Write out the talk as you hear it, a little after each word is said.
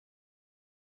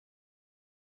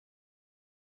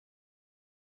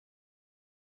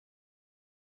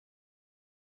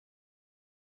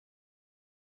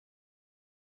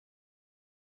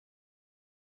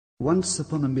Once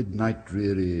upon a midnight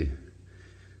dreary,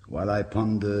 while I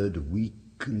pondered, weak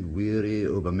and weary,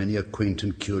 over many a quaint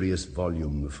and curious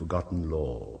volume of forgotten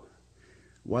lore,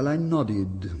 while I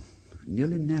nodded,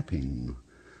 nearly napping,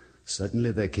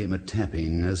 suddenly there came a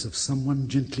tapping, as of someone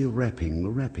gently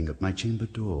rapping at my chamber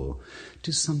door.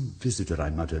 "'Tis some visitor,"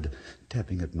 I muttered,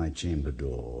 "tapping at my chamber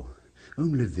door.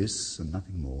 Only this, and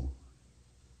nothing more."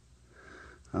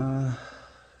 Ah,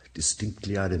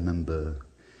 distinctly I remember,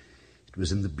 it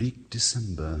was in the bleak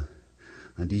December,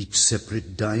 and each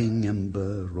separate dying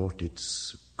ember wrought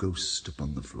its ghost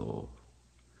upon the floor.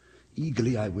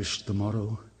 Eagerly I wished the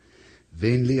morrow.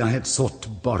 Vainly I had sought to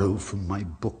borrow from my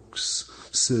books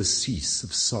surcease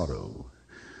of sorrow,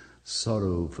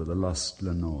 sorrow for the lost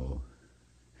Lenore,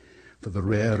 for the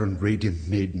rare and radiant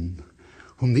maiden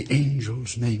whom the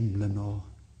angels name Lenore,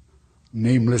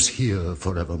 nameless here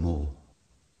forevermore.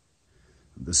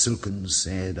 The silken,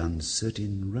 sad,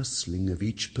 uncertain rustling of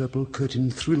each purple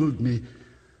curtain thrilled me,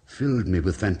 filled me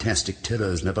with fantastic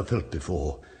terrors never felt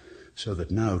before, so that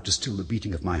now, to still the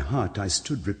beating of my heart, I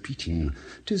stood repeating,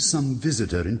 "'Tis some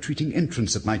visitor entreating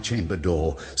entrance at my chamber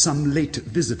door, some late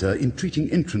visitor entreating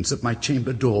entrance at my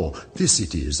chamber door. This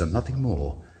it is, and nothing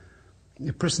more."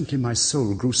 Presently my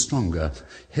soul grew stronger,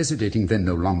 hesitating then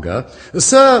no longer.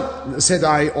 "Sir," said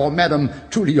I, "or madam,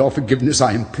 truly your forgiveness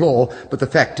I implore, but the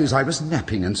fact is I was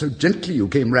napping, and so gently you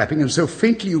came rapping, and so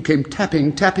faintly you came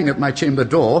tapping at my chamber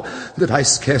door, that I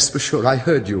scarce was sure I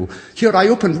heard you. Here I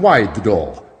opened wide the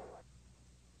door."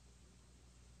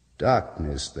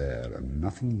 Darkness there, and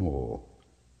nothing more.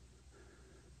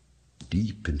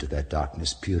 Deep into that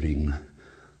darkness peering,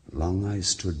 long I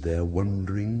stood there,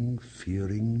 wondering,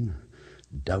 fearing,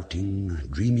 doubting,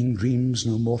 dreaming dreams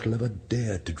no mortal ever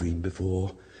dared to dream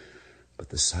before. But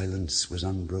the silence was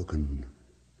unbroken,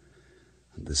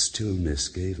 and the stillness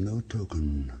gave no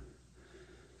token,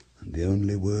 and the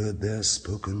only word there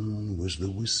spoken was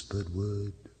the whispered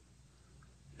word,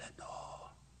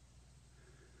 "Lenore."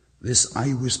 This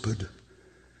I whispered,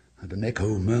 and an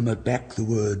echo murmured back the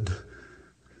word,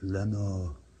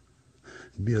 "Lenore."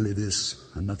 Merely this,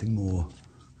 and nothing more.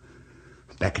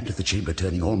 Back into the chamber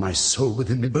turning, all my soul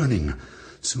within me burning.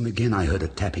 Soon again I heard a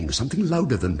tapping, something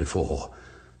louder than before.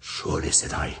 "Surely,"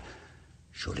 said I,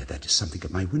 "surely that is something at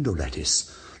my window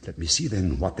lattice. Let me see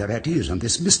then what thereat is, and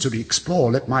this mystery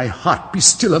explore. Let my heart be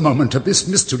still a moment, and this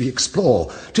mystery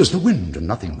explore. 'Tis the wind, and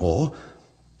nothing more."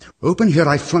 Open here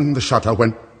I flung the shutter,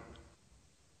 when,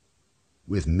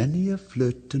 with many a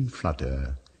flirt and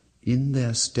flutter, in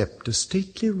there stepped a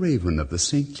stately raven of the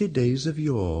saintly days of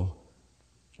yore.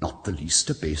 Not the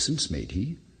least obeisance made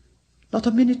he, not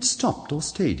a minute stopped or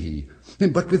stayed he,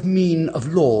 but with mien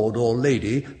of lord or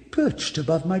lady perched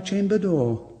above my chamber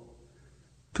door.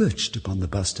 Perched upon the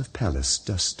bust of Pallas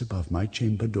just above my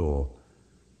chamber door.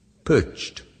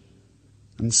 Perched,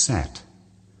 and sat,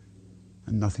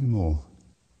 and nothing more.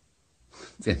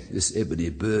 Then this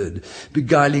ebony bird,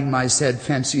 beguiling my sad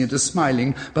fancy into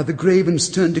smiling, by the grave and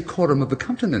stern decorum of the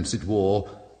countenance it wore.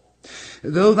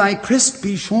 "Though thy crest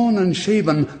be shorn and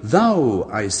shaven, thou,"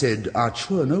 I said, "art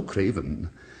sure no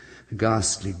craven.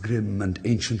 Ghastly, grim, and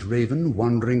ancient raven,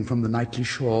 wandering from the nightly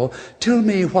shore, tell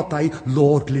me what thy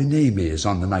lordly name is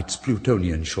on the night's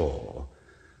Plutonian shore."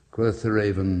 Quoth the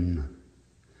raven,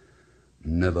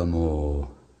 "Nevermore."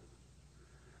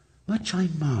 Much I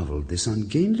marvelled this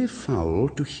ungainly fowl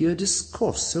to hear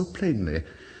discourse so plainly,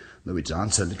 though its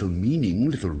answer little meaning,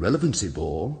 little relevancy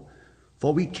bore.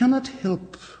 For we cannot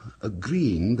help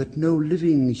agreeing that no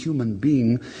living human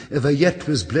being ever yet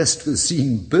was blessed with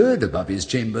seeing bird above his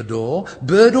chamber door,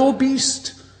 bird or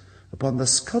beast, upon the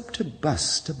sculptured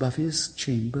bust above his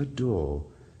chamber door,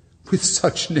 with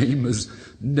such name as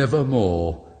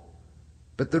Nevermore.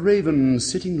 But the raven,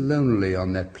 sitting lonely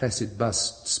on that placid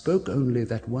bust, spoke only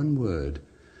that one word,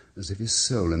 as if his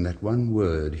soul in that one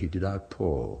word he did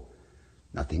outpour.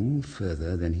 Nothing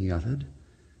further than he uttered,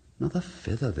 not a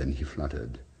feather than he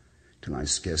fluttered, till I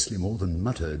scarcely more than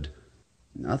muttered,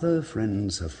 "Other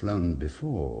friends have flown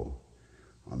before,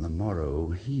 on the morrow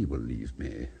he will leave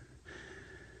me,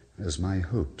 as my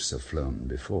hopes have flown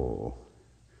before."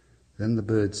 Then the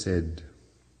bird said,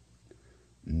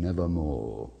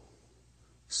 "Nevermore."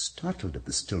 Startled at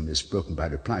the stillness broken by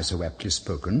reply so aptly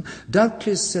spoken,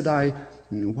 "Doubtless," said I,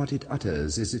 "what it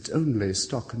utters is its only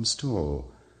stock and store,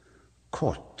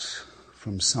 caught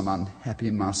from some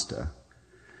unhappy master,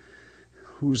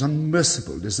 whose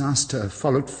unmerciful disaster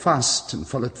followed fast and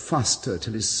followed faster,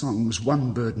 till his songs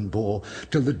one burden bore,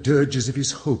 till the dirges of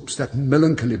his hopes that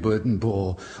melancholy burden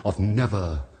bore, of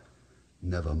never,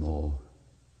 nevermore."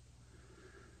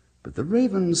 But the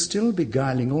raven still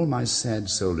beguiling all my sad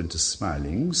soul into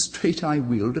smiling, straight I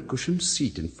wheeled a cushioned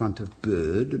seat in front of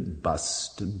bird and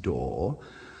bust and door.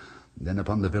 Then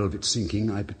upon the velvet sinking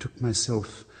I betook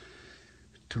myself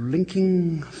to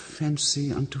linking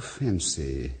fancy unto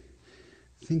fancy,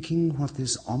 thinking what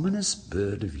this ominous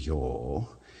bird of yore,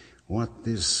 what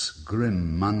this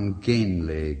grim,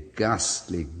 ungainly,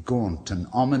 ghastly, gaunt, and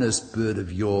ominous bird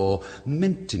of yore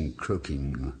meant in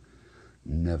croaking,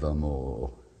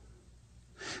 nevermore.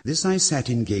 This I sat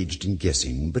engaged in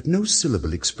guessing, but no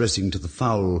syllable expressing to the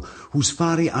fowl whose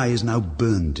fiery eyes now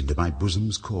burned into my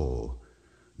bosom's core.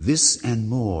 This and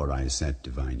more I sat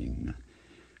divining,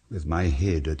 with my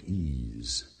head at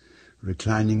ease,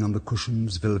 reclining on the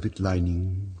cushion's velvet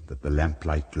lining that the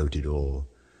lamplight gloated o'er,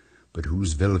 but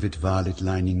whose velvet violet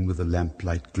lining with the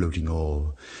lamplight gloating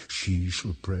o'er she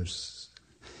shall press,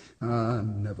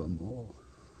 nevermore.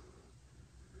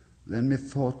 Then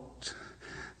methought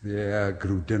the air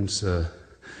grew denser,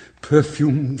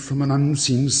 perfumed from an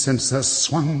unseen censer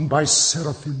swung by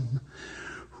seraphim,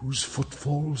 whose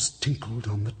footfalls tinkled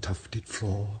on the tufted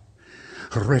floor.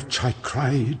 Wretch, I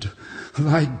cried,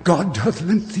 thy God hath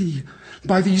lent thee,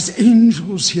 by these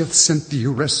angels he hath sent thee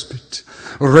respite,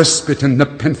 respite and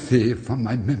nepenthe from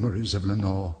thy memories of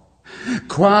Lenore.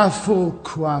 Quaff, oh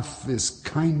quaff this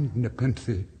kind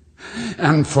nepenthe,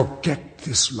 and forget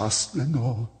this lost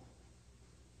Lenore.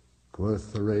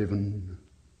 Quoth the raven,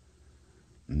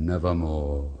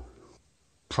 nevermore.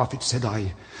 Prophet, said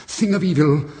I, thing of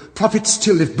evil, prophet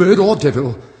still, if bird or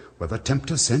devil, whether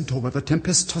tempter sent or whether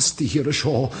tempest tossed thee here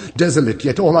ashore, desolate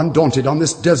yet all undaunted, on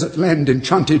this desert land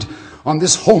enchanted, on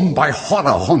this home by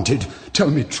horror haunted, tell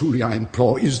me truly, I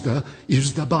implore, is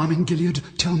there balm in Gilead?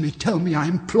 Tell me, I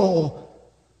implore.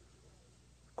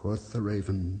 Quoth the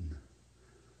raven,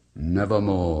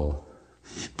 nevermore.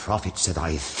 Prophet, said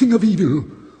I, thing of evil,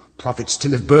 prophet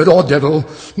still, if bird or devil,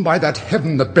 by that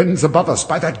heaven that bends above us,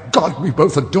 by that God we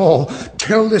both adore,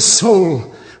 tell this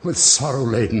soul, with sorrow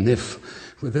laden, if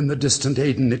within the distant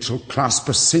Aden it shall clasp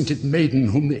a sainted maiden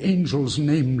whom the angels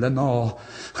name Lenore,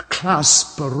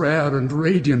 clasp a rare and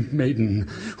radiant maiden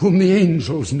whom the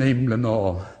angels name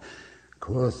Lenore.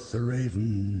 Quoth the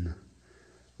raven,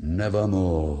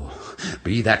 nevermore.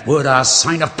 Be that word our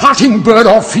sign of parting, bird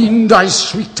or fiend, I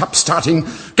shrieked upstarting.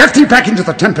 Get thee back into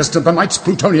the tempest of the night's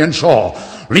Plutonian shore.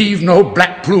 Leave no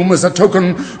black plume as a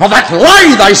token of that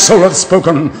lie thy soul hath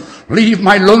spoken. Leave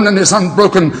my loneliness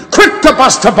unbroken. Quit the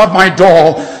bust above my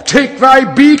door. Take thy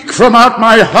beak from out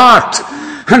my heart,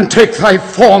 and take thy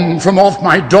form from off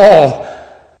my door.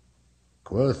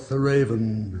 Quoth the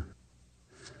raven,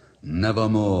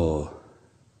 nevermore.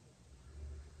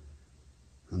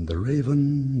 And the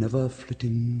raven, never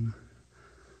flitting,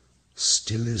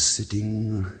 still is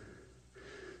sitting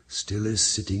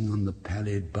on the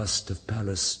pallid bust of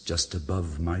Pallas just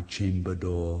above my chamber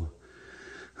door,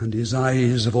 and his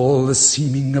eyes have all the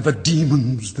seeming of a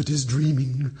demon's that is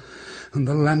dreaming, and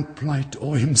the lamplight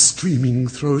o'er him streaming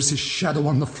throws his shadow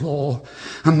on the floor,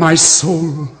 and my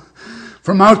soul,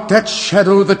 from out that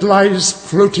shadow that lies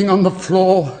floating on the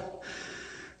floor,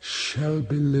 shall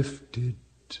be lifted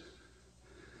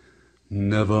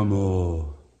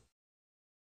nevermore.